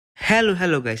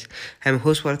Hello guys, আমি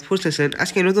host for four session.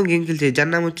 আজকে নতুন গেম খেলছে যার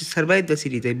নাম হচ্ছে সার্ভাইভ দ্য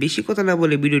সিটি। তাই বেশি কথা না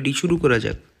বলে ভিডিওটি শুরু করা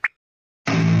যাক।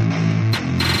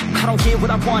 I don't get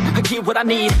what I want, I get what I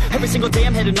need. Every single day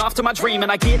I'm heading off to my dream,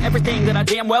 and I get everything that I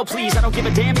damn well please. I don't give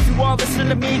a damn if you all listening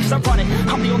to me, cause I run it.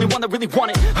 I'm the only one that really want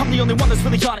it. I'm the only one that's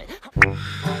really on it.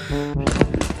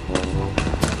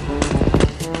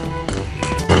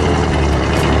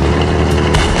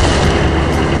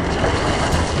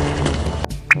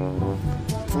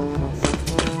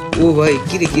 ও ভাই,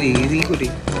 কিরে এদিকে করে।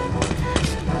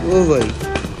 ও ভাই,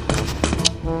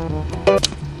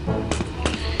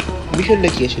 মিশনটা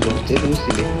কি আসলে বুঝতে না।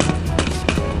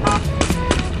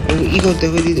 ই করতে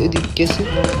হবে, ওদিকে গেছে,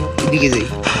 এদিকে যাই।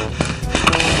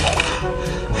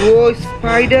 ও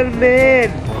স্পাইডারম্যান,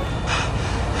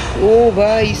 ও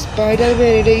ভাই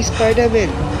স্পাইডারম্যান, এটা স্পাইডারম্যান,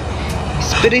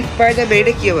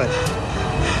 এটা কি আবার?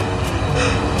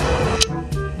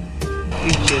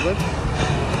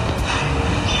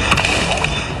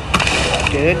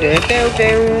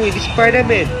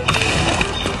 Spider-Man.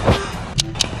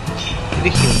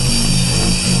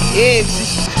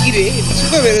 Kire,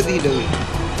 Superman দিল।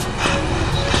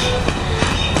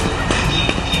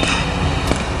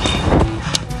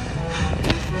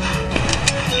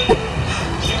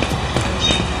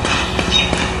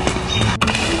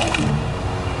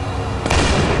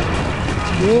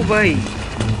 ও ভাই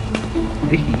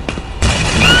দেখি।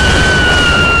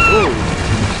 ও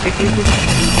দেখি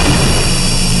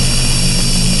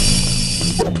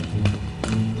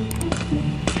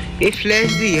ये फ्लैश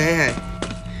दी है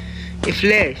ये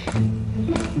फ्लैश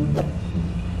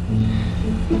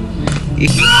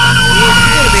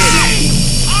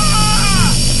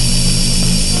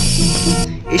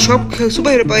ये सब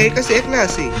सुपर हिरो पाए का से एक ना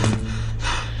से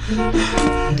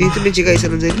दी तो नीचे का ऐसा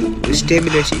ना जाए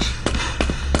स्टेमिना शीश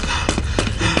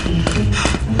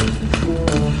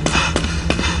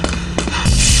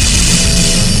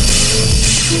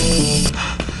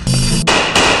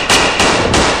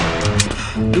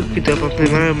দুঃখিত আপনি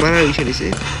মারা হয়েছে দিছে।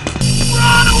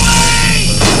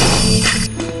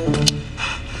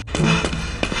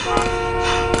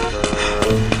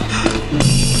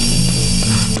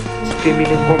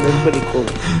 স্টেমিনা কম, একবারই কম।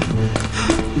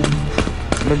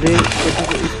 আমাদের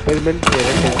এক্সপেরিমেন্ট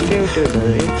করে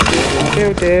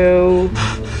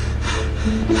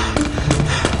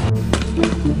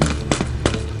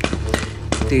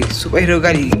সুপার হিরো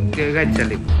গাড়ি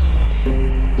চালে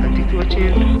দেখতে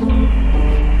পাচ্ছেন।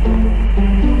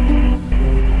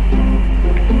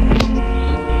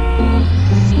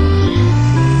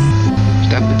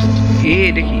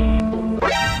 দেখি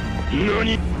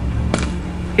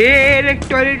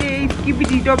toilet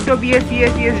skibidi top yes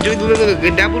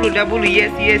double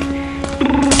yes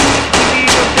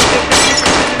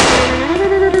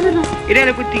এটা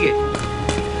হলো কোথেকে।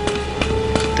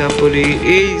 তারপরে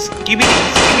এই স্কিবিডি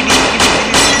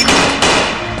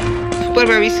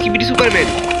সুপারম্যান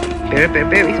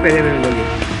স্পাইডারম্যান বলে।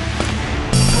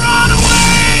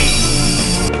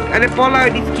 আরে পলা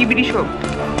স্কিবিডি সব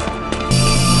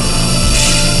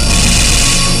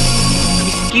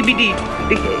স্কিবিডি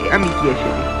আমি কি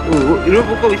আসলে ও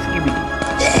রোবোকপ স্কিবিডি।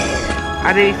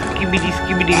 আরে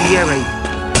স্কিবিডি লিয়া ভাই।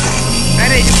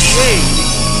 আরে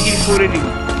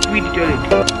স্কিবিডি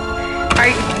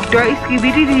টয়লেট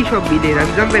স্কিবিডি সব মিলে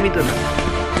আমি জানতামই তো না।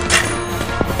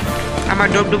 আমার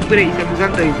ডব করে আমি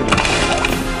জানতামই তো না।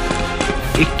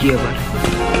 কি আবার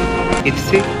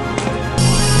এসে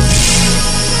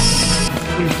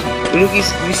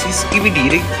স্কিবিডি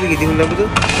রেখে দেখুন না তো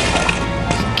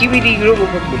স্কিবিডি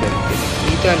রোবোকপ বলে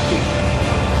এটা কি।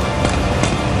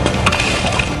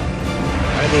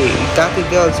 আরে তাতে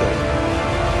দেওয়া যায়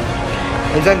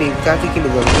জানি, তাতে কিনে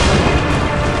দেওয়া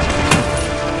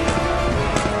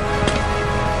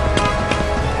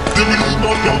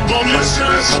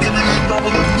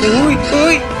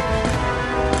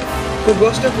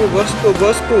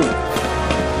বসকো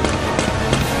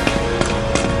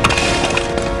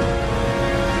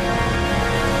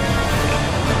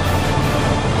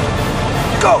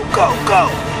Go!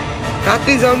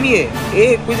 তাতে জমিয়ে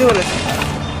খুঁজে বলে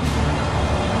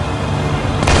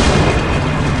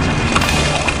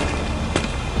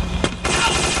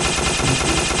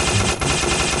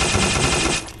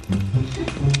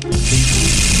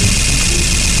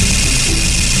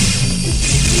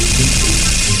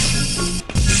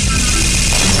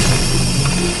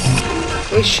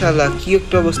ওই শালা কি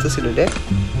একটা অবস্থা ছিল রে।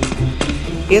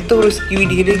 এত বড়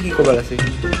স্কিবিডি হেলে কি খবর আছে।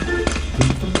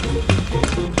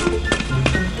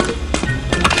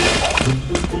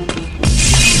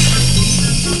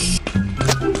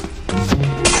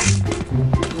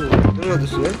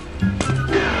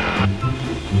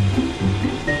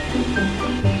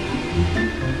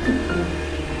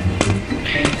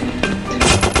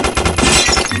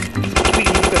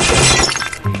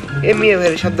 এমনি ভাই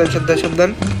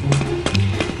সাবধান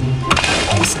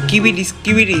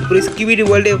স্কিবিডি পুরো স্কিবিডি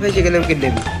ওয়ার্ল্ডে ফেসে গেলাম কেন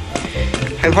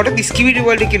আমি হঠাৎ স্কিবিডি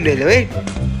ওয়ার্ল্ডে কেন এলাম এই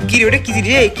কি রে ওটা কি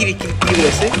রে কি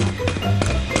বলেছে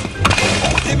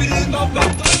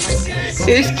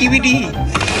এই স্কিবিডি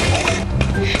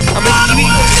আমরা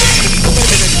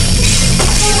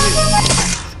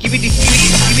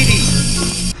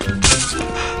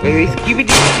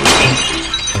স্কিবিডি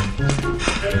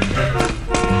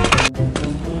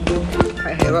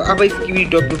আবার স্কিবিডি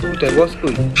ডক্টর কোথায় বস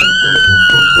কই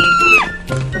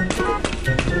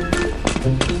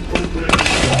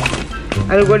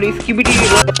আরে কোন স্কিবিডি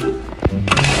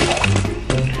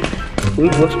ওই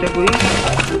বসটা কই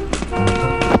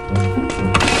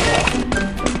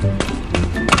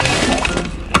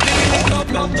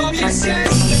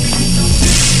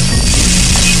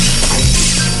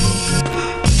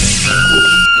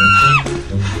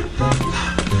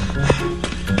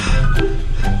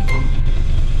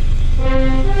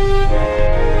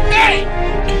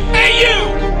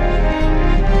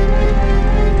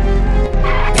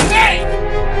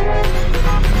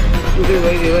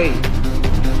ভাই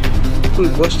কই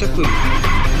বসটা কই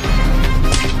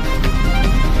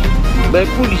ভাই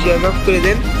পুলিশ মাফ করে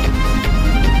দেন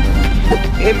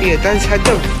এমনি তাই সাহায্য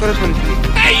করা শান্তি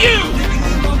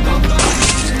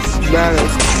না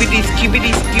স্কিবিডি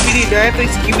না তো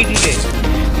স্কিবিডি নেই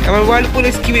আমার ওয়ার্ল্ড পুরো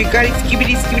স্কিবিডি গাড়ি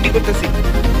স্কিবিডি করতেছি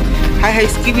হাই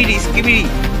স্কিবিডি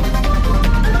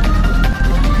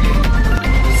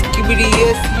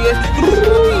ইয়েস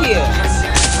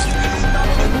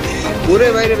ওরে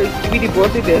বাইরে ভাই স্কিবিডি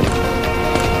বসই দেন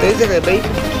তাই জায়গায় ভাই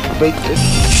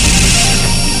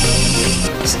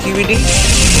স্কিবিডি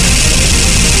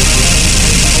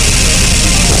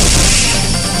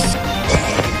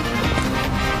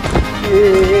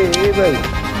ভাই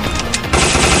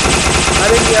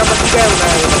আরে কি আমার কি গায় না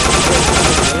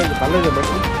ভালো যাবে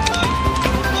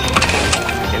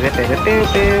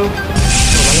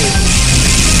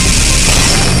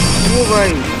ও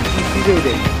ভাই কি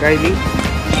দেবে গাইলি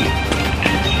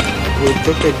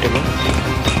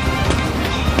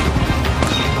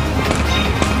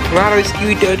Claro,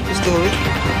 Skibidi World kusto hobe.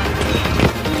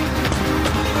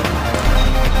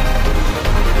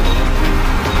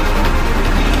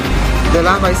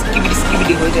 Dala ma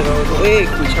Skibidi hoye jabe to oye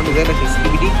koi samne jay na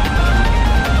Skibidi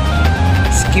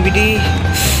Skibidi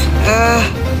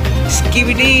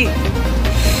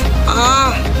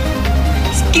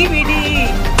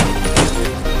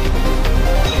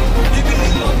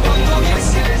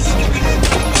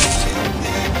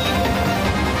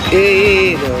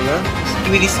no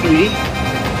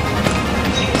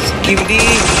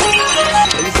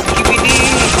Skibidi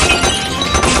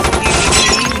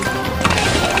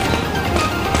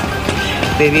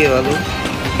baby babu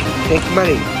ek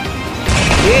mare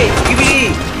hey Skibidi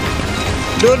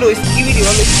no Skibidi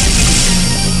babu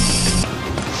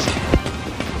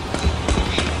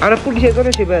ara পুলিশে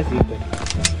ধরে সে বাসি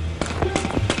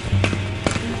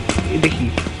দেখি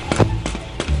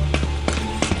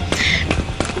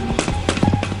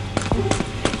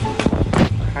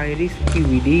हायरी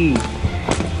स्किबिडी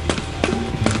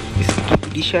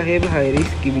साहेब हायरी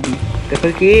skibidi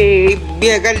তারপর কি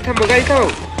বিয়া গাড়ি থামো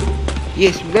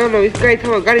yes না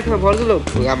গাড়ি থামো ভর দিলো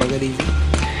আমার গাড়ি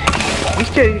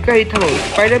মিস্টার গাড়ি থামো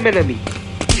স্পাইডারম্যান আমি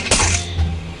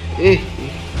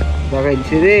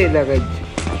লাগাইছে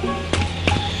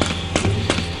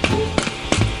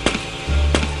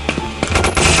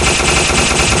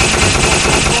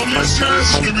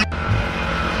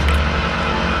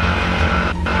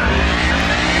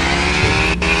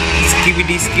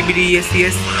Skibidi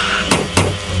yes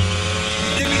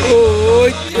oh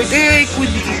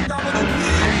कुछ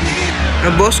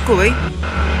बॉस को भाई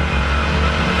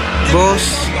बॉस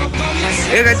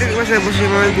एक आते के पास बॉस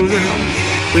हमारे गुरु है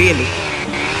कोई नहीं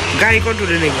गाड़ी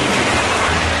कंट्रोल नहीं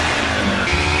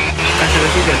कैसा जा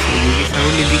सकती है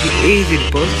साउंड देखिए ए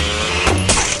इज बॉस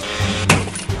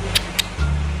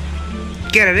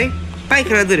क्या रे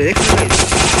पाइखाना धरे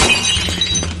देख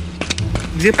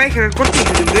যে পায়খানা করতে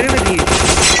বেরে বেরিয়ে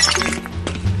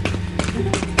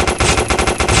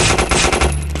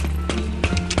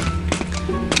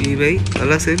এই ভাই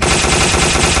ভালো আছেন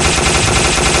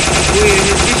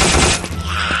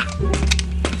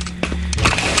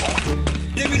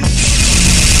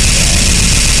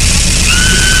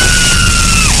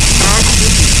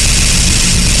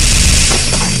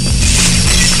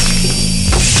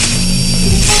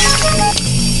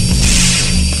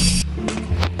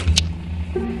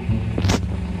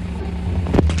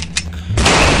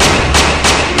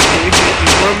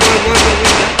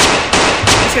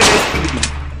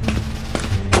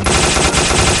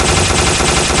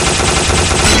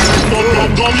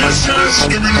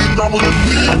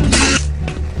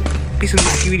পিছন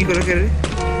স্কিবিডি করা কেন রে